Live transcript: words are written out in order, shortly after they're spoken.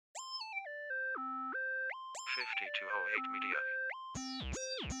5208 Media.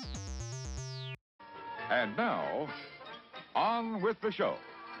 And now, on with the show.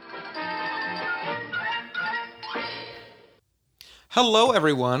 Hello,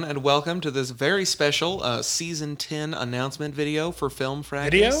 everyone, and welcome to this very special Season 10 announcement video for Film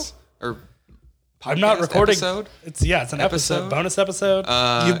Fracas. Video? Or I'm not podcast recording. episode? It's an episode, bonus episode.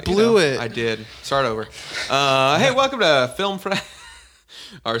 You blew it. I did. Start over. Hey, welcome to Film Fracas,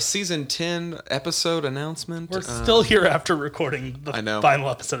 our Season 10 episode announcement. We're still here after recording the I know. final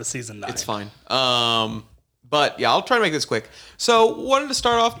episode of season 9. It's fine. But yeah, I'll try to make this quick. So, wanted to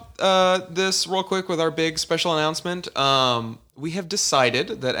start off this real quick with our big special announcement. We have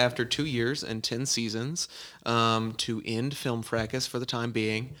decided that after 2 years and 10 seasons, to end Film Fracas for the time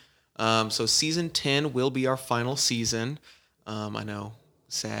being. So season 10 will be our final season. I know,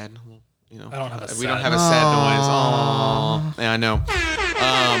 sad. Well, you know, I don't have a we don't sad have a sad noise. Aww. Yeah, I know.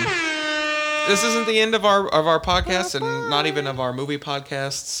 This isn't the end of our podcast, and not even of our movie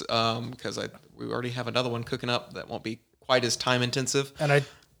podcasts, because we already have another one cooking up that won't be quite as time intensive. And I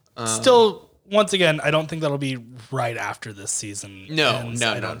still, once again, I don't think that'll be right after this season. No. ends.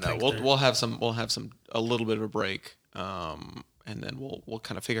 I don't think they're- We'll have a little bit of a break, and then we'll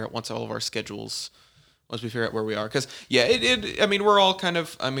kind of figure out once we figure out where we are. Because I mean, we're all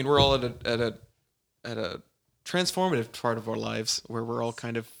at a transformative part of our lives where we're all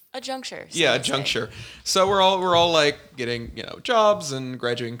kind of A juncture. a juncture. So we're all like getting jobs and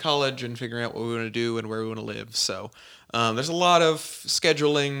graduating college and figuring out what we want to do and where we want to live. So there's a lot of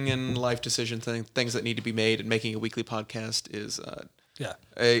scheduling and life decision things that need to be made, and making a weekly podcast is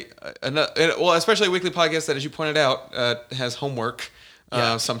especially a weekly podcast that, as you pointed out, has homework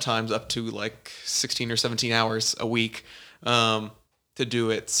sometimes up to like 16 or 17 hours a week to do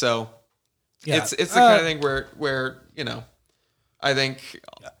it. So it's the kind of thing where I think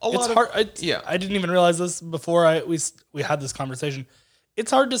a lot it's of hard. yeah. I didn't even realize this before we had this conversation. It's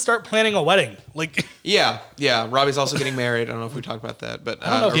hard to start planning a wedding. Like Yeah. Robbie's also getting married. I don't know if we talked about that, but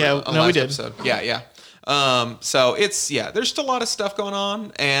don't know if- Yeah, on no, we last did. Episode. Yeah. So it's there's just a lot of stuff going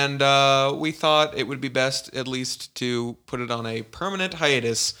on, and we thought it would be best at least to put it on a permanent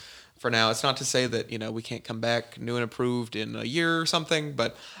hiatus for now. It's not to say that we can't come back new and improved in a year or something,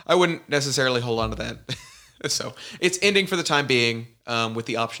 but I wouldn't necessarily hold on to that. So it's ending for the time being, with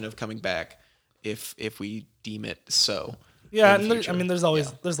the option of coming back if we deem it so. yeah, in and the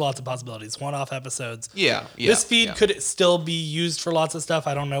future. there's lots of possibilities. One-off episodes. Yeah. This feed could still be used for lots of stuff.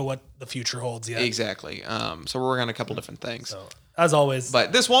 I don't know what the future holds yet. Exactly. So we're working on a couple different things. So as always,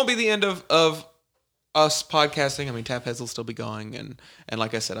 But this won't be the end of us podcasting. I mean, Tapheads will still be going, and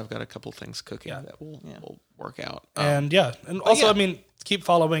like I said, I've got a couple things cooking that will work out. and also, yeah. I mean, keep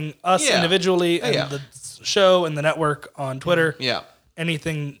following us Yeah. individually and Yeah. the show and the network on Twitter. Yeah.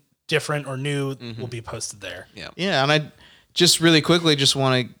 Anything different or new will be posted there. Yeah, and I just really quickly just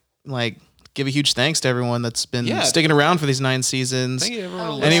want to give a huge thanks to everyone that's been sticking around for these 9 seasons. Thank you,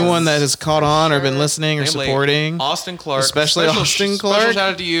 everyone. Anyone that has caught on or been listening or Namely, supporting. Austin Clark, Especially Austin Clark. Special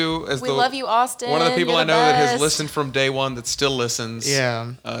shout out to you as We love you, Austin. one of the people You're I know that has best. listened from day one, that still listens.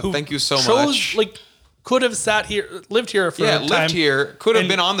 Yeah. Thank you so Chose, much. could have lived here for a time. lived here, could have and-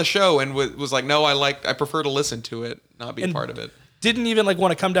 been on the show, and was like, no, I prefer to listen to it, not be a And part of it. Didn't even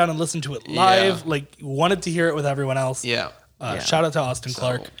want to come down and listen to it live. Yeah. Wanted to hear it with everyone else. Yeah. Shout out to Austin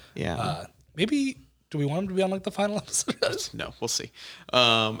Clark. Yeah. Maybe, do we want him to be on the final episode? No, we'll see.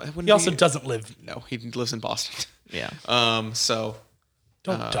 He also doesn't live. No, he lives in Boston. Yeah. So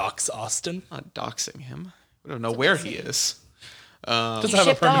Don't dox Austin. not doxing him. We don't know where he is. Doesn't He have a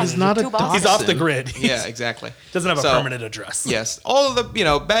shipped off. permanent. He's not a to Boston. He's off the Dachshund. grid. Yeah, exactly. Doesn't have a So, permanent address. Yes, all of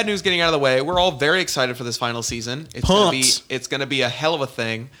the bad news getting out of the way. We're all very excited for this final season. It's gonna be a hell of a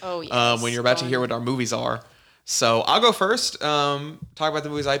thing. Oh, yes. When you're about to Fun. hear what our movies are. So I'll go first. Talk about the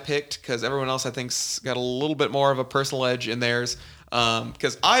movies I picked, because everyone else I think's got a little bit more of a personal edge in theirs.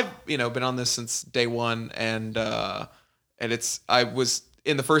 Because I've been on this since day one, and I was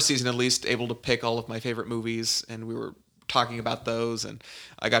in the first season at least able to pick all of my favorite movies, and we were talking about those, and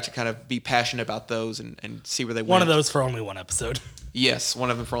I got to kind of be passionate about those and see where they went. One of those for only one episode. Yes,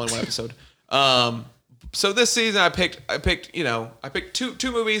 one of them for only one episode. So this season I picked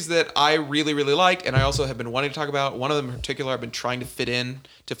two movies that I really, really liked, and I also have been wanting to talk about. One of them in particular I've been trying to fit in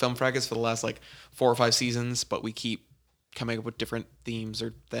to Film Fracas for the last 4 or 5 seasons, but we keep coming up with different themes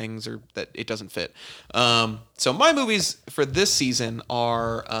or things, or that it doesn't fit. So my movies for this season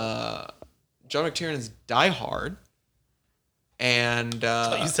are John McTiernan's Die Hard, and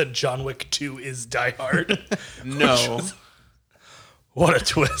You said John Wick 2 is Die Hard. no. What a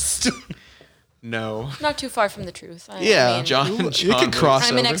twist. No. Not too far from the truth. I mean, John You can Wick. cross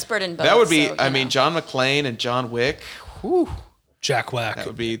I'm an over. expert in both. That would be. so, I you mean, know. John McClane and John Wick. Whew, Jack Whack.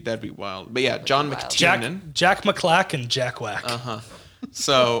 that'd be wild. But yeah, John wild. McTiernan. Jack McClack and Jack Whack.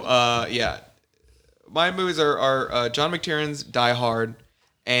 So yeah, my movies are John McTiernan's Die Hard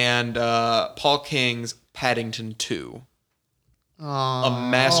and Paul King's Paddington 2. A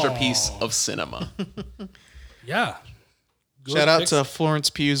masterpiece of cinema. Yeah. Good Shout out picks. to Florence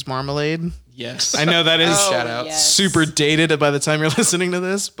Pugh's Marmalade. Yes. I know that is Shout out. Yes. super dated by the time you're listening to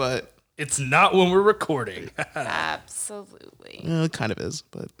this, but It's not when we're recording. Absolutely. it kind of is.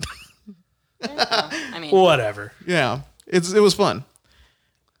 But I mean, Whatever. yeah, it was fun.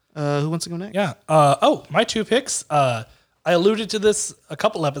 Who wants to go next? Yeah. My 2 picks. I alluded to this a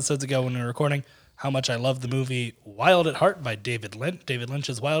couple episodes ago when we were recording, how much I love the movie Wild at Heart by David Lynch. David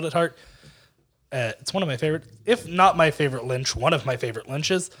Lynch's Wild at Heart. It's one of my favorite, if not my favorite Lynch, one of my favorite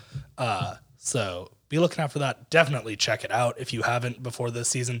Lynches. So be looking out for that. Definitely check it out if you haven't before this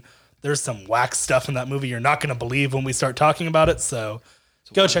season. There's some whack stuff in that movie you're not going to believe when we start talking about it. So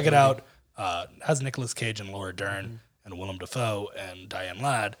go check it out. It has Nicolas Cage and Laura Dern and Willem Dafoe and Diane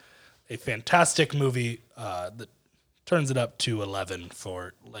Ladd. A fantastic movie that turns it up to 11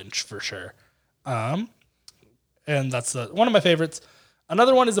 for Lynch for sure. And that's one of my favorites.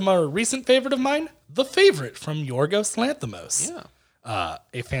 Another one is a more recent favorite of mine, The Favorite from Yorgos Lanthimos. Yeah.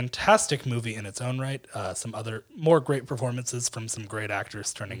 A fantastic movie in its own right. Some other more great performances from some great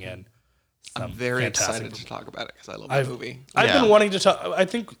actors turning in. I'm very fantastic excited to talk about it because I love I've, the movie. I've Yeah. been wanting to talk.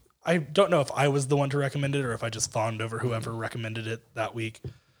 I don't know if I was the one to recommend it or if I just fawned over whoever recommended it that week.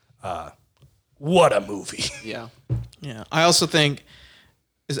 What a movie. Yeah. Yeah, I also think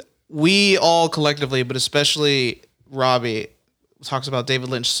we all collectively, but especially Robbie, talks about David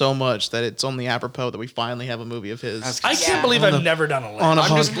Lynch so much that it's only apropos that we finally have a movie of his. I can't believe I've never done a list. on a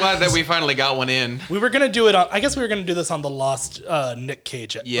I'm just podcast. glad that we finally got one in. We were gonna do it on. I guess we were gonna do this on the Lost Nick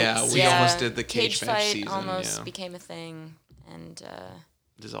Cage. Yeah, we almost did the cage match fight season. almost Yeah. became a thing and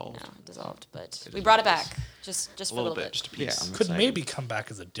Dissolved. dissolved, but we brought it back just for A little bit, just a piece. could maybe come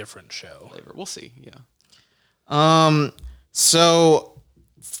back as a different show. Flavor. We'll see. Yeah. So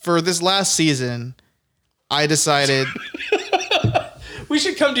for this last season, I decided Oh, We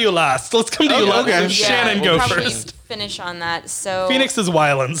should come to you last. Let's come to you last. okay. Shannon, we'll go probably first. Finish on that. So Phoenix is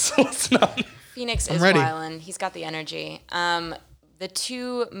Wylands. Let's not. Phoenix is ready. wildin'. He's got the energy. The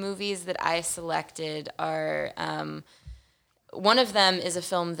 2 movies that I selected are one of them is a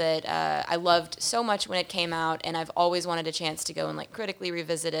film that I loved so much when it came out, and I've always wanted a chance to go and like critically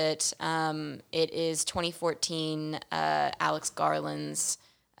revisit it. It is 2014 Alex Garland's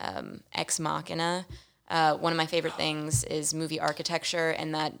Ex Machina. One of my favorite things is movie architecture,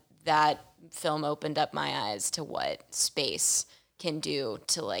 and that film opened up my eyes to what space can do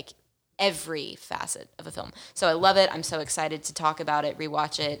to like every facet of a film. So I love it. I'm so excited to talk about it,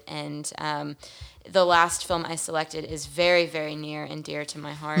 rewatch it, and the last film I selected is very, very near and dear to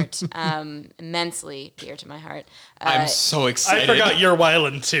my heart, immensely dear to my heart. I'm so I excited. forgot you're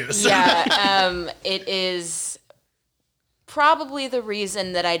Wyland too. So. Yeah, it is probably the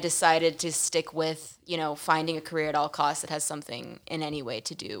reason that I decided to stick with, finding a career at all costs that has something in any way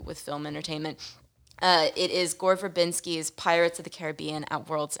to do with film entertainment. It is Gore Verbinski's Pirates of the Caribbean at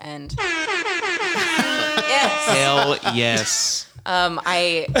World's End. Yes. Hell yes.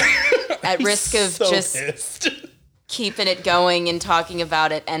 I, at risk of So just pissed. keeping it going and talking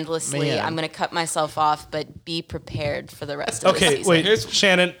about it endlessly, Man. I'm going to cut myself off, but be prepared for the rest of the Okay, season. wait,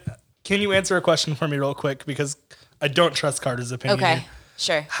 Shannon, can you answer a question for me real quick because I don't trust Carter's opinion. Okay, here.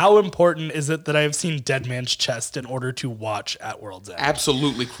 sure. How important is it that I have seen Dead Man's Chest in order to watch At World's End?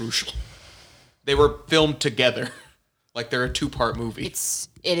 Absolutely crucial. They were filmed together. Like they're a 2-part movie.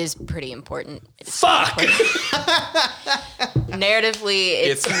 It is pretty important. It is Fuck! Narratively,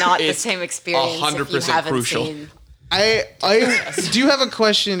 it's not the it's same experience if you 100% haven't crucial. seen. I do have a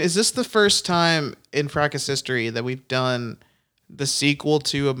question. Is this the first time in Fracas history that we've done the sequel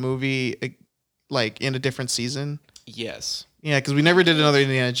to a movie like in a different season? Yes. Yeah, because we never did another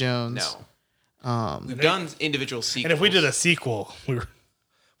Indiana Jones. No. We've done individual sequels. And if we did a sequel,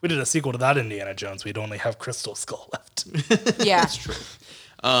 we did a sequel to that Indiana Jones, we'd only have Crystal Skull left. Yeah. True.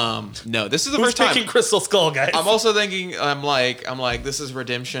 No, this is the Who's first time. picking Crystal Skull, guys? I'm also thinking. I'm like, this is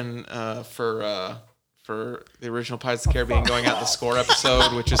redemption for the original Pirates of the Caribbean going out the score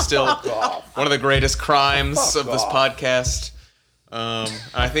episode, which is still one of the greatest crimes of this podcast.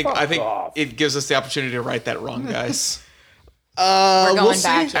 I think it gives us the opportunity to right that wrong, guys. We're going see.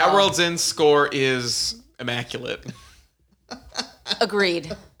 back. At y'all. World's End score is immaculate.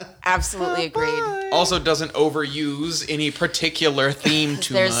 Agreed. Absolutely agreed. Also doesn't overuse any particular theme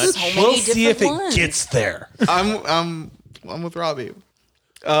too There's much. so many We'll different see if it ones. gets there. I'm with Robbie.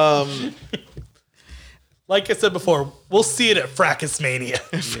 Like I said before, we'll see it at Fracas Mania.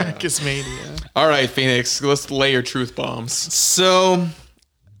 Fracas Mania. All right, Phoenix, let's lay your truth bombs. So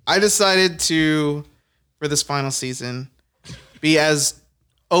I decided to, for this final season, be as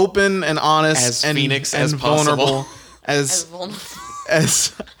open and honest As and, Phoenix and as possible. vulnerable As as vulnerable.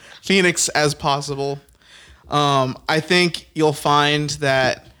 as Phoenix as possible. I think you'll find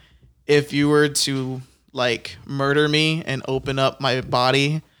that if you were to like murder me and open up my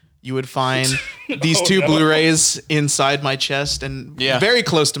body, you would find these two Blu-rays inside my chest and Yeah. very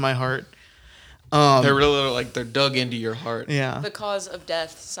close to my heart. They're really like they're dug into your heart. Yeah. The cause of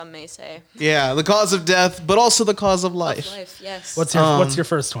death, some may say. Yeah, the cause of death, but also the cause of life. Life, yes. What's your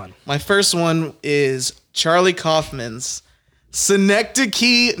first one? My first one is Charlie Kaufman's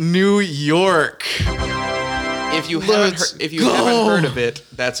Synecdoche, New York. If you haven't Let's haven't heard of it,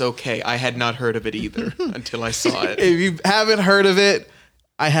 that's okay. I had not heard of it either until I saw it. If you haven't heard of it,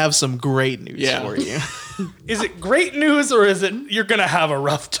 I have some great news Yeah. for you. Is it great news or is it you're gonna have a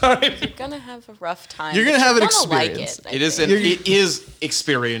rough time? You're gonna have a rough time. You're gonna but have an gonna like experience. it. I It is think. it is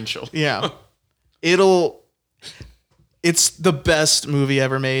experiential. Yeah. It's the best movie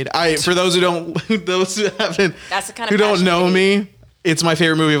ever made. For those who haven't That's the kind of who don't passion know you me, it's my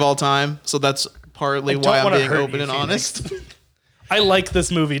favorite movie of all time. So that's partly don't why I'm wanna being hurt open you, and Phoenix. honest. I like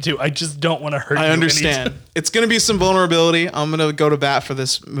this movie too. I just don't want to hurt you. I understand. anytime. It's going to be some vulnerability. I'm going to go to bat for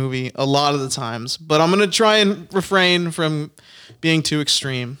this movie a lot of the times, but I'm going to try and refrain from being too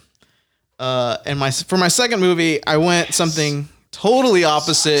extreme. And for my second movie, I went something totally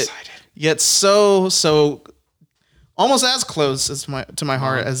opposite, yet so almost as close as to my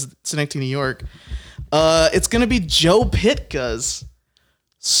heart as Synecdoche, New York. It's going to be Joe Pytka's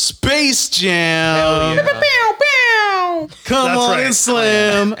Space Jam. Hell yeah. Come That's on right. and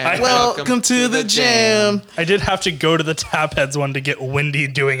slam. And Welcome to the jam. I did have to go to the Tap Heads one to get Wendy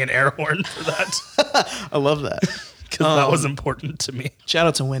doing an air horn for that I love that. because that was important to me. Shout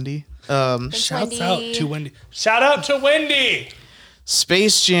out to Wendy. Thanks, Shouts Wendy. out to Wendy. Shout out to Wendy.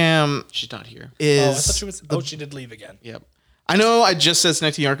 Space Jam She's not here. is. Oh, I thought she was. Oh, she did leave again. Yep. I know I just said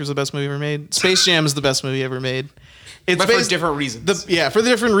Synecdoche, New York was the best movie ever made. Space Jam is the best movie ever made. It's But for based- different reasons. for the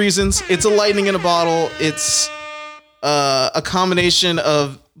different reasons. It's a lightning in a bottle. It's a combination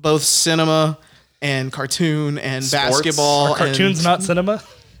of both cinema and cartoon and Sports. basketball. Are cartoons and, not cinema?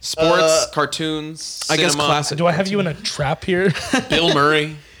 Sports, cartoons, I guess cinema, classic. Do I have you in a trap here? Bill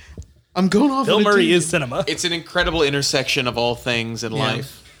Murray. I'm going off. Bill on a Murray tangent. is cinema. It's an incredible intersection of all things in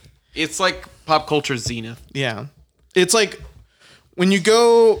life. It's like pop culture zenith. Yeah. It's like when you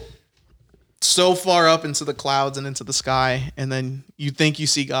go so far up into the clouds and into the sky, and then you think you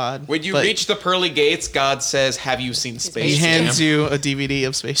see God. When you but reach the pearly gates, God says, "Have you seen he Space hands Jam?" you a DVD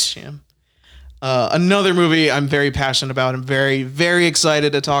of Space Jam. Another movie I'm very passionate about and very, very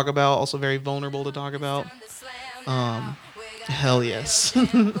excited to talk about. Also very vulnerable to talk about. Hell yes.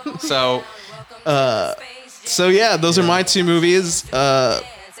 So So yeah, those are my two movies.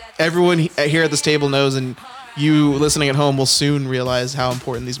 Everyone here at this table knows, and you listening at home will soon realize how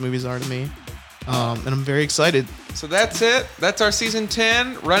important these movies are to me. And I'm very excited. So that's it. That's our season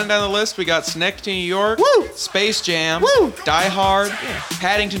 10. Running down the list, we got Synecdoche, New York, Woo! Space Jam, Woo! Die Hard,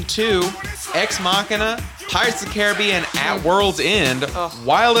 Paddington 2, Ex Machina, Pirates of the Caribbean, At World's End,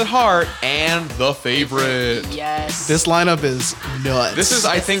 Wild at Heart, and The Favorite. Yes. This lineup is nuts. This is,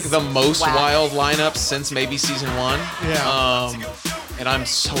 I think, the most Wow. wild lineup since maybe season 1. Yeah. And I'm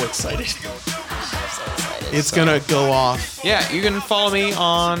so excited. It's gonna go off. Yeah, you can follow me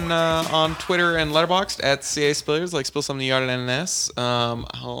on Twitter and Letterboxd at CA Spillers, like Spill Something Yard at NNS.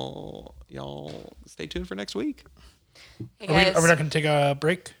 Y'all stay tuned for next week. Hey Are we guys, not going to take a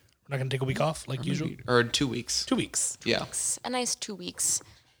break? We're not going to take a week off like usual? Or 2 weeks. 2 weeks. Yeah. a nice 2 weeks.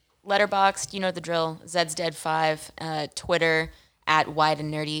 Letterboxd, you know the drill. Zed's Dead 5. Twitter at Wide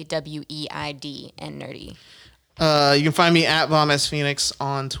and Nerdy. WEID and Nerdy. You can find me at BombSPhoenix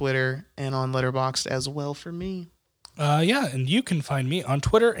on Twitter and on Letterboxd as well for me. Yeah, and you can find me on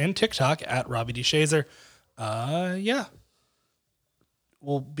Twitter and TikTok at Robbie D. Shazer. Yeah.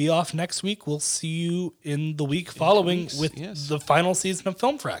 We'll be off next week. We'll see you in the week following weeks, with yes. the final season of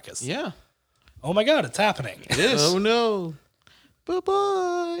Film Fracas. Yeah. Oh my God, it's happening. It is. Oh no.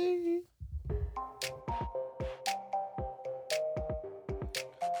 Bye-bye.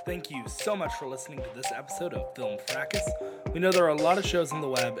 Thank you so much for listening to this episode of Film Fracas. We know there are a lot of shows on the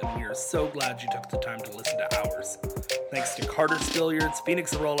web, and we are so glad you took the time to listen to ours. Thanks to Carter Stilliards,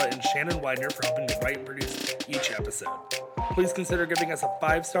 Phoenix Arola, and Shannon Widener for helping to write and produce each episode. Please consider giving us a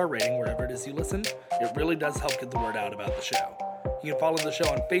 5-star rating wherever it is you listen. It really does help get the word out about the show. You can follow the show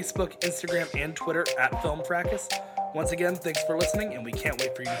on Facebook, Instagram, and Twitter at Film Fracas. Once again, thanks for listening, and we can't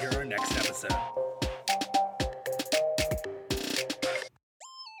wait for you to hear our next episode. 5208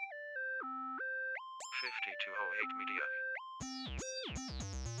 Media.